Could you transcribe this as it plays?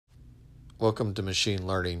Welcome to Machine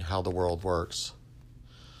Learning, How the World Works.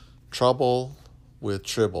 Trouble with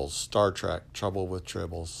Tribbles, Star Trek, Trouble with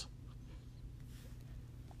Tribbles.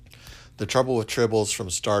 The Trouble with Tribbles from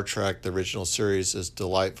Star Trek, the original series, is a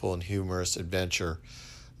delightful and humorous adventure.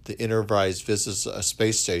 The Enterprise visits a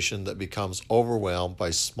space station that becomes overwhelmed by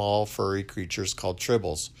small furry creatures called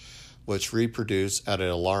tribbles, which reproduce at an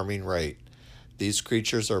alarming rate. These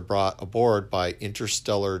creatures are brought aboard by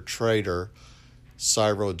interstellar trader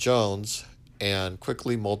Cyril Jones and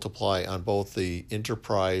quickly multiply on both the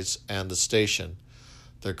Enterprise and the station.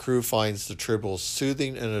 The crew finds the tribbles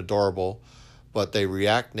soothing and adorable, but they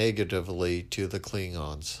react negatively to the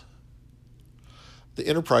Klingons. The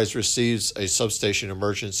Enterprise receives a substation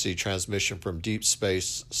emergency transmission from Deep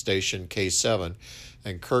Space Station K7,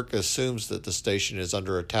 and Kirk assumes that the station is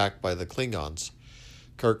under attack by the Klingons.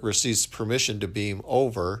 Kirk receives permission to beam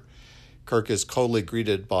over. Kirk is coldly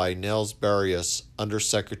greeted by Nels Barrios,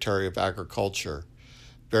 Undersecretary of Agriculture.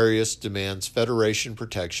 Barrios demands Federation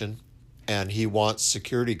protection, and he wants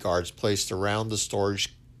security guards placed around the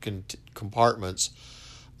storage compartments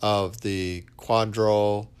of the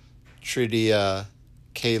Quadrotridia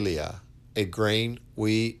Calia, a grain,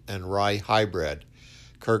 wheat, and rye hybrid.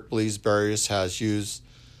 Kirk believes Barrios has used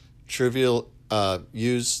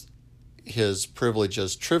his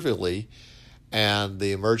privileges trivially, and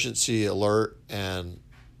the emergency alert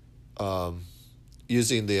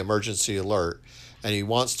using the emergency alert, and he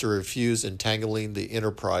wants to refuse entangling the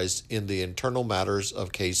Enterprise in the internal matters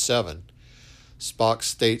of K7. Spock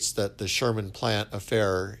states that the Sherman plant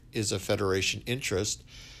affair is a Federation interest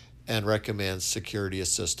and recommends security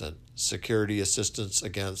assistance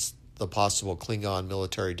against the possible Klingon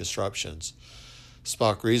military disruptions.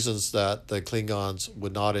 Spock reasons that the Klingons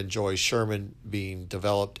would not enjoy Sherman being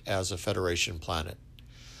developed as a Federation planet.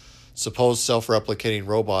 Suppose self-replicating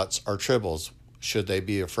robots are tribbles. Should they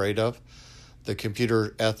be afraid of? The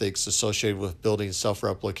computer ethics associated with building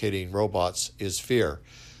self-replicating robots is fear.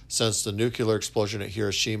 Since the nuclear explosion at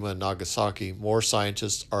Hiroshima and Nagasaki, more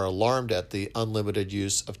scientists are alarmed at the unlimited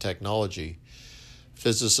use of technology.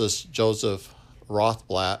 Physicist Joseph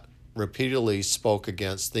Rothblatt repeatedly spoke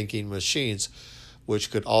against thinking machines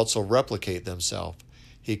which could also replicate themselves.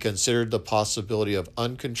 He considered the possibility of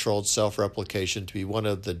uncontrolled self-replication to be one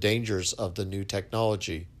of the dangers of the new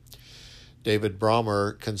technology. David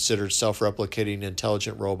Brommer considered self-replicating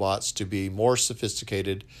intelligent robots to be a more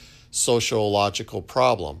sophisticated sociological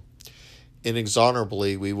problem.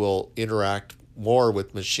 Inexorably, we will interact more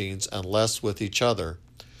with machines and less with each other.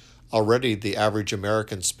 Already, the average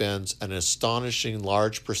American spends an astonishing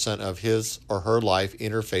large percent of his or her life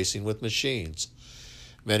interfacing with machines.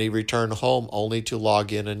 Many return home only to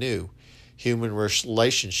log in anew. Human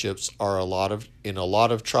relationships are in a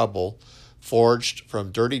lot of trouble, forged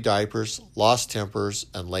from dirty diapers, lost tempers,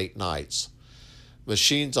 and late nights.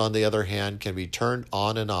 Machines, on the other hand, can be turned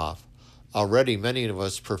on and off. Already, many of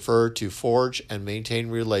us prefer to forge and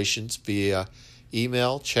maintain relations via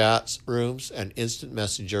email, chats, rooms, and instant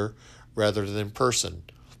messenger rather than in person.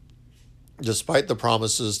 Despite the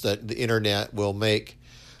promises that the internet will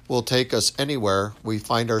take us anywhere, we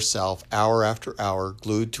find ourselves hour after hour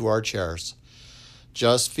glued to our chairs.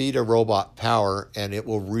 Just feed a robot power and it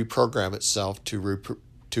will reprogram itself to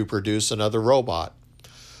produce another robot.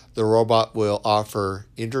 The robot will offer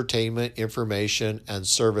entertainment, information, and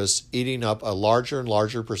service, eating up a larger and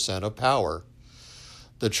larger percent of power.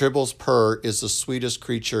 The tribble's purr is the sweetest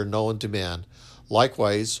creature known to man.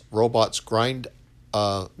 Likewise, robots' grinding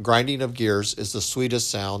of gears is the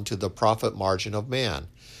sweetest sound to the profit margin of man.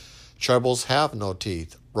 Tribbles have no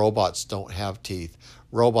teeth. Robots don't have teeth.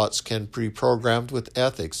 Robots can be programmed with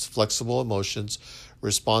ethics, flexible emotions,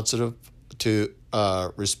 respondent to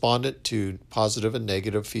positive and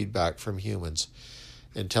negative feedback from humans.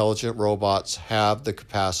 Intelligent robots have the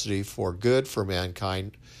capacity for good for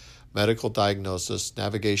mankind, medical diagnosis,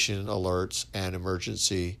 navigation alerts, and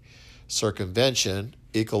emergency circumvention,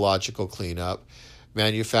 ecological cleanup,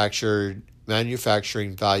 manufacturing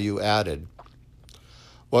value added.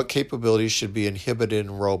 What capabilities should be inhibited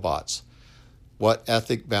in robots? What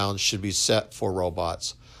ethic bounds should be set for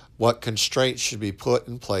robots? What constraints should be put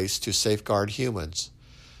in place to safeguard humans?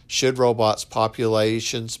 Should robots'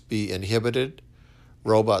 populations be inhibited?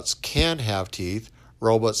 Robots can have teeth.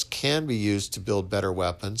 Robots can be used to build better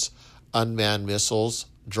weapons, unmanned missiles,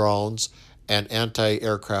 drones, and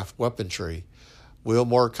anti-aircraft weaponry. Will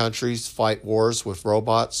more countries fight wars with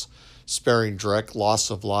robots, sparing direct loss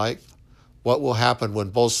of life? What will happen when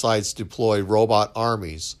both sides deploy robot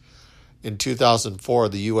armies? In 2004,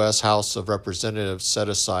 the U.S. House of Representatives set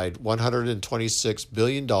aside $126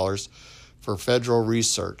 billion for federal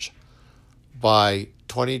research. By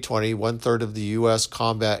 2020, one-third of the U.S.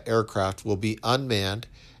 combat aircraft will be unmanned,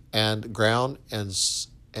 and ground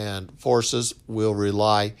and forces will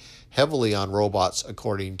rely heavily on robots,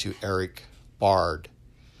 according to Eric Bard.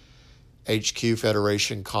 HQ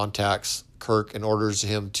Federation contacts Kirk and orders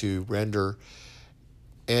him to render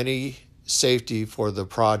any safety for the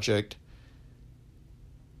project.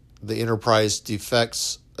 The Enterprise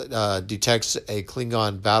detects a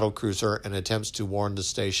Klingon battlecruiser and attempts to warn the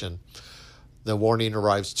station. The warning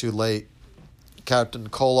arrives too late. Captain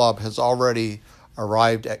Kolob has already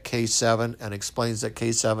arrived at K7 and explains that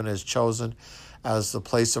K7 is chosen as the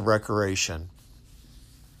place of recreation.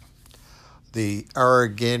 The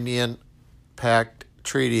Araganian Pact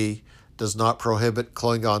Treaty does not prohibit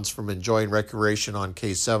Klingons from enjoying recreation on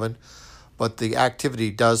K7, but the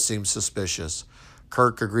activity does seem suspicious.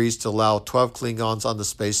 Kirk agrees to allow 12 Klingons on the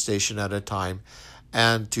space station at a time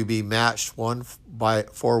and to be matched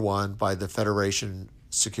 1-for-1 by the Federation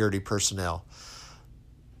security personnel.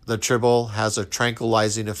 The tribble has a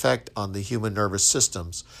tranquilizing effect on the human nervous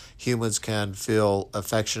systems. Humans can feel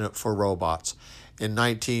affectionate for robots. In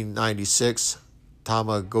 1996,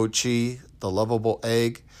 Tamagotchi, the lovable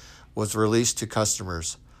egg, was released to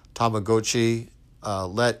customers. Tamagotchi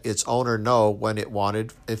let its owner know when it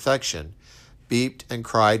wanted affection, beeped and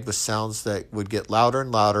cried with sounds that would get louder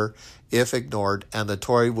and louder if ignored, and the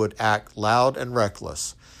toy would act loud and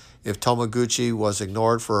reckless. If Tamagotchi was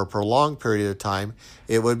ignored for a prolonged period of time,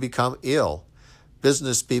 it would become ill.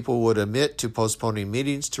 Business people would admit to postponing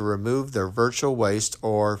meetings to remove their virtual waste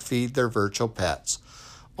or feed their virtual pets.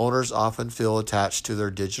 Owners often feel attached to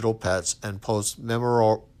their digital pets and post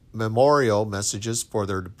memorial messages for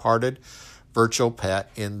their departed virtual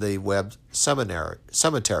pet in the web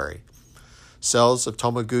cemetery. Sales of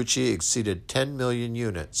Tamagotchi exceeded 10 million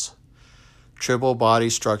units. Tribble body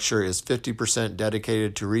structure is 50%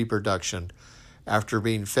 dedicated to reproduction. After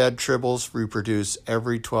being fed, tribbles reproduce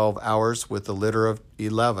every 12 hours with a litter of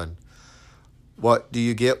 11. What do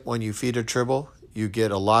you get when you feed a tribble? You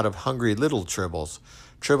get a lot of hungry little tribbles.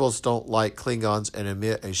 Tribbles don't like Klingons and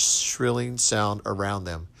emit a shrilling sound around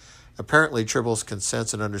them. Apparently, tribbles can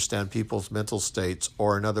sense and understand people's mental states,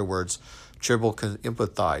 or in other words, tribble can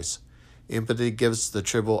empathize. Empathy gives the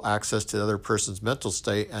tribble access to the other person's mental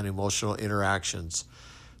state and emotional interactions.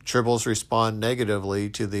 Tribbles respond negatively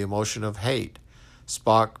to the emotion of hate.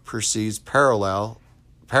 Spock perceives peril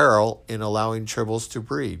in allowing tribbles to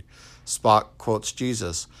breed. Spock quotes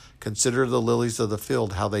Jesus, "Consider the lilies of the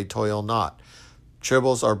field, how they toil not."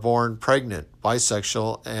 Tribbles are born pregnant,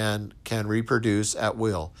 bisexual, and can reproduce at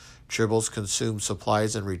will. Tribbles consume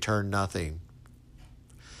supplies and return nothing.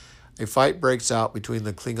 A fight breaks out between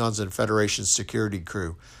the Klingons and Federation security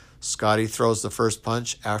crew. Scotty throws the first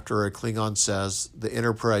punch after a Klingon says the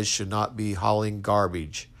Enterprise should not be hauling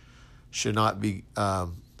garbage. Should not be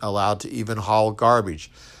allowed to even haul garbage.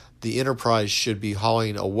 The Enterprise should be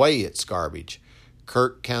hauling away its garbage.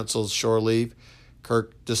 Kirk cancels shore leave.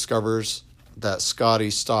 Kirk discovers that Scotty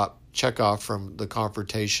stopped Chekhov from the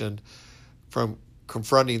confronting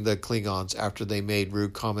the Klingons after they made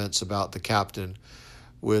rude comments about the captain,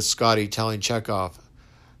 with Scotty telling Chekhov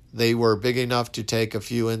they were big enough to take a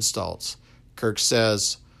few insults. Kirk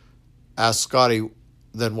asks Scotty,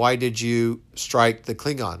 "Then why did you strike the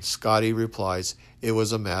Klingon?" Scotty replies, "It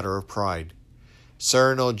was a matter of pride."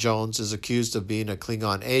 Cyrano Jones is accused of being a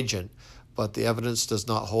Klingon agent, but the evidence does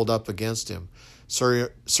not hold up against him.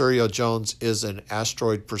 Cyrano Jones is an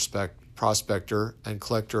asteroid prospector and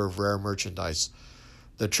collector of rare merchandise.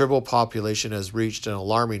 The tribble population has reached an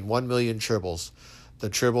alarming 1 million tribbles. The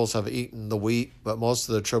tribbles have eaten the wheat, but most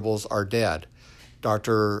of the tribbles are dead.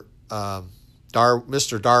 Mr.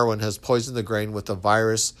 Darwin has poisoned the grain with a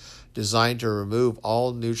virus designed to remove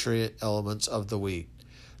all nutrient elements of the wheat.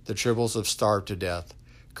 The tribbles have starved to death.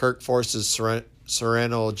 Kirk forces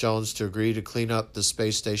Cyrano Jones to agree to clean up the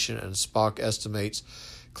space station, and Spock estimates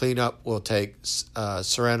cleanup will take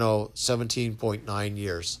Cyrano 17.9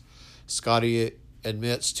 years. Scotty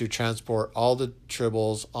admits to transport all the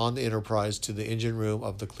tribbles on the Enterprise to the engine room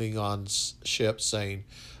of the Klingon's ship, saying,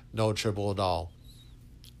 "No tribble at all."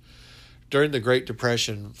 During the Great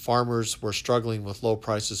Depression, farmers were struggling with low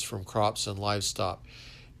prices from crops and livestock.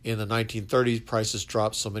 In the 1930s, prices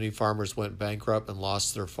dropped, so many farmers went bankrupt and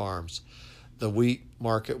lost their farms. The wheat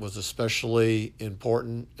market was especially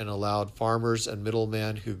important and allowed farmers and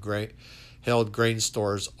middlemen who held grain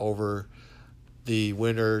stores over the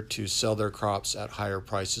winter to sell their crops at higher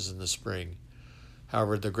prices in the spring.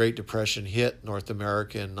 However, the Great Depression hit North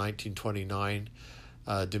America in 1929,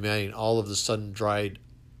 demanding all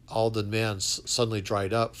demand suddenly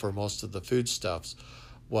dried up for most of the foodstuffs.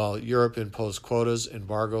 while Europe imposed quotas,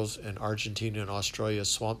 embargoes, and Argentina and Australia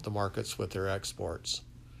swamped the markets with their exports.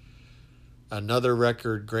 Another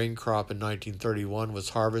record grain crop in 1931 was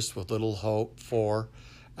harvested with little hope for,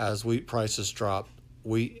 as wheat prices dropped,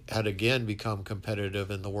 wheat had again become competitive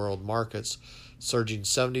in the world markets, surging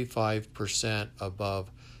 75% above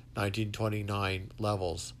 1929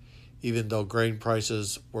 levels, even though grain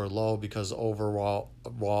prices were low because overall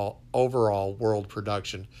world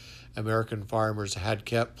production. American farmers had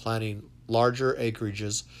kept planting larger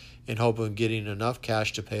acreages in hope of getting enough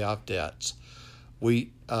cash to pay off debts.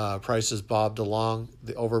 Wheat prices bobbed along.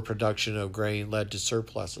 The overproduction of grain led to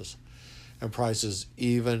surpluses, and prices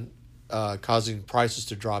causing prices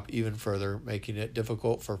to drop even further, making it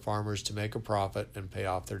difficult for farmers to make a profit and pay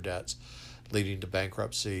off their debts, leading to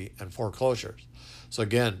bankruptcy and foreclosures. So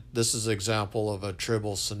again, this is an example of a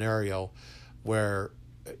tribble scenario where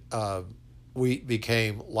wheat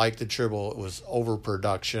became like the tribble. It was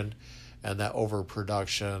overproduction, and that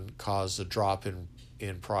overproduction caused a drop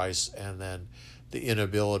in price, and then the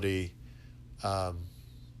inability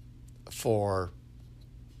for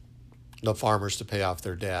the farmers to pay off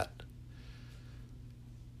their debt.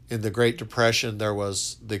 In the Great Depression,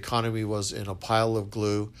 the economy was in a pile of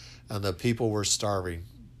glue, and the people were starving.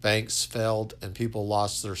 Banks failed, and people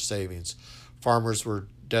lost their savings. Farmers were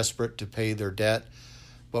desperate to pay their debt,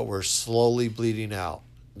 but were slowly bleeding out.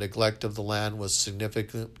 Neglect of the land was a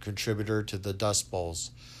significant contributor to the Dust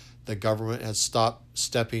Bowls. The government had stopped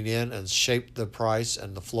stepping in and shaped the price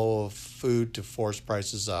and the flow of food to force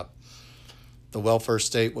prices up. The welfare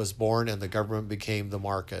state was born, and the government became the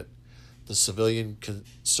market. The civilian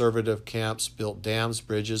conservative camps built dams,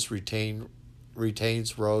 bridges,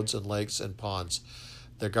 retains roads and lakes and ponds.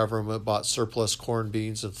 The government bought surplus corn,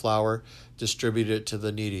 beans, and flour, distributed it to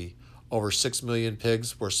the needy. Over 6 million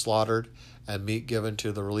pigs were slaughtered and meat given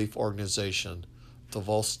to the relief organization. The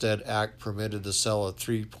Volstead Act permitted the sale of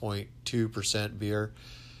 3.2% beer.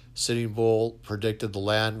 Sitting Bull predicted the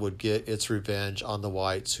land would get its revenge on the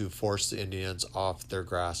whites who forced the Indians off their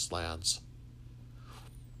grasslands.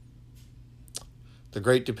 The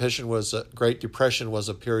Great Depression was a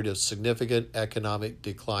period of significant economic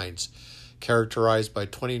declines, characterized by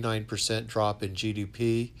 29% drop in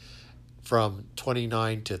GDP from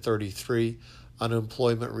 29 to 33.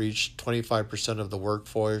 Unemployment reached 25% of the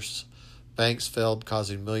workforce. Banks failed,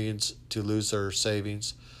 causing millions to lose their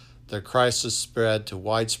savings. The crisis spread to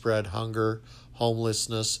widespread hunger,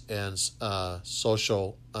 homelessness, and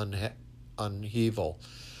social upheaval.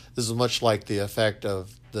 This is much like the effect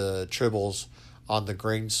of the tribbles on the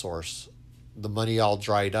grain source. The money all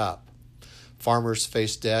dried up. Farmers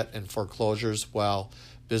faced debt and foreclosures while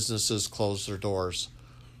businesses closed their doors.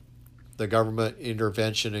 The government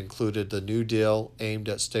intervention included the New Deal, aimed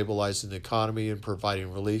at stabilizing the economy and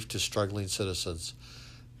providing relief to struggling citizens.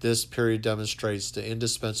 This period demonstrates the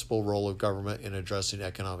indispensable role of government in addressing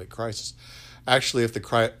economic crisis. Actually, if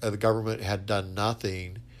the government had done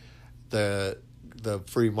nothing, the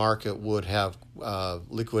free market would have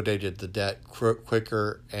liquidated the debt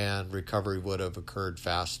quicker, and recovery would have occurred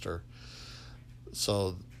faster.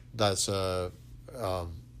 So that's the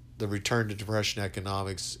return to Depression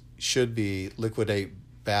economics should be liquidate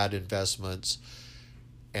bad investments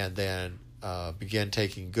and then begin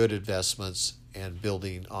taking good investments and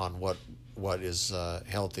building on what is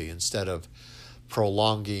healthy, instead of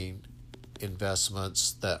prolonging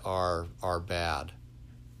investments that are bad.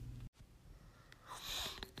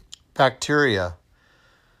 Bacteria.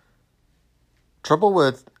 Trouble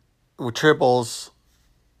with tribbles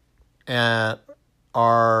and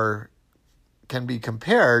can be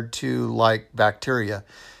compared to like bacteria.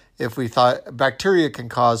 If we thought bacteria can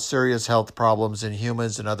cause serious health problems in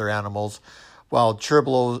humans and other animals, while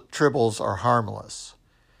tribbles are harmless.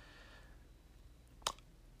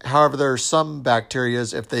 However, there are some bacteria,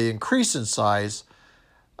 if they increase in size,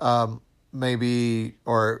 maybe,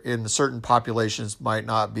 or in certain populations might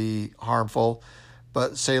not be harmful,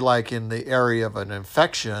 but say like in the area of an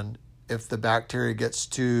infection, if the bacteria gets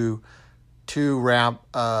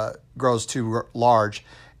grows too large,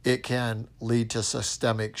 it can lead to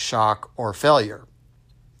systemic shock or failure.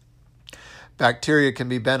 Bacteria can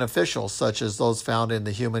be beneficial, such as those found in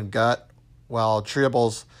the human gut, while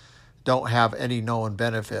tribbles don't have any known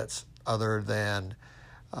benefits other than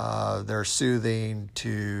they're soothing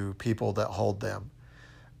to people that hold them.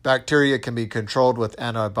 Bacteria can be controlled with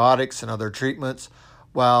antibiotics and other treatments,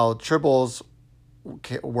 while tribbles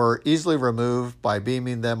were easily removed by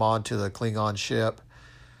beaming them onto the Klingon ship.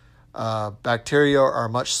 Bacteria are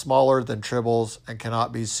much smaller than tribbles and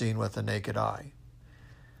cannot be seen with the naked eye.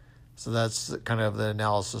 So that's kind of the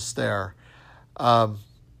analysis there.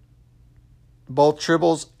 Both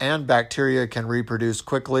tribbles and bacteria can reproduce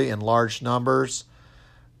quickly in large numbers.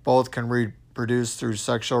 Both can reproduce through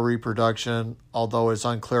sexual reproduction, although it's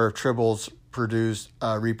unclear if tribbles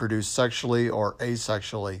reproduce sexually or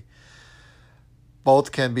asexually.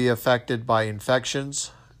 Both can be affected by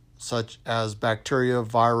infections, such as bacteria,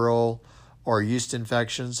 viral, or yeast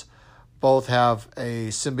infections. Both have a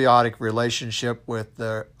symbiotic relationship with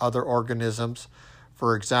the other organisms.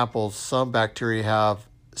 For example, some bacteria have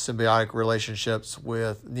symbiotic relationships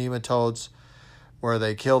with nematodes, where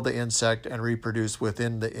they kill the insect and reproduce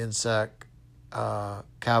within the insect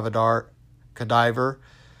cadaver.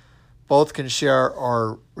 Both can share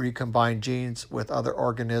or recombine genes with other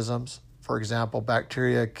organisms. For example,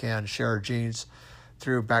 bacteria can share genes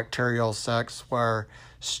through bacterial sex, where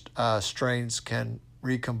strains can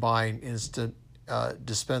recombine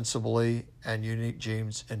dispensably and unique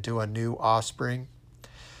genes into a new offspring.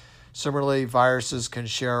 Similarly, viruses can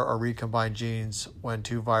share or recombine genes when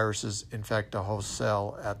two viruses infect a host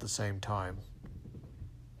cell at the same time.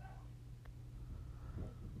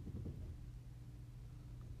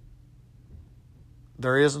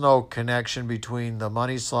 There is no connection between the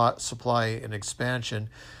money supply and expansion,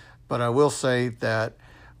 but I will say that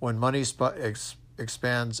when money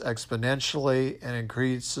expands exponentially and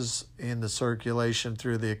increases in the circulation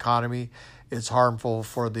through the economy, it's harmful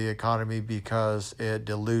for the economy because it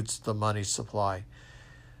dilutes the money supply.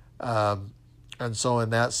 And so in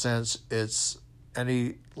that sense, it's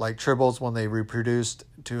like tribbles, when they reproduced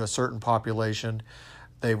to a certain population,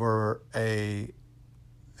 they were a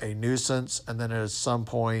nuisance, and then at some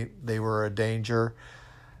point they were a danger.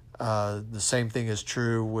 The same thing is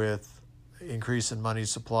true with increase in money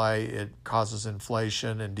supply. It causes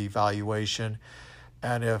inflation and devaluation.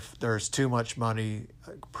 And if there's too much money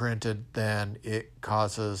printed, then it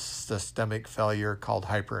causes systemic failure called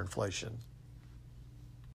hyperinflation.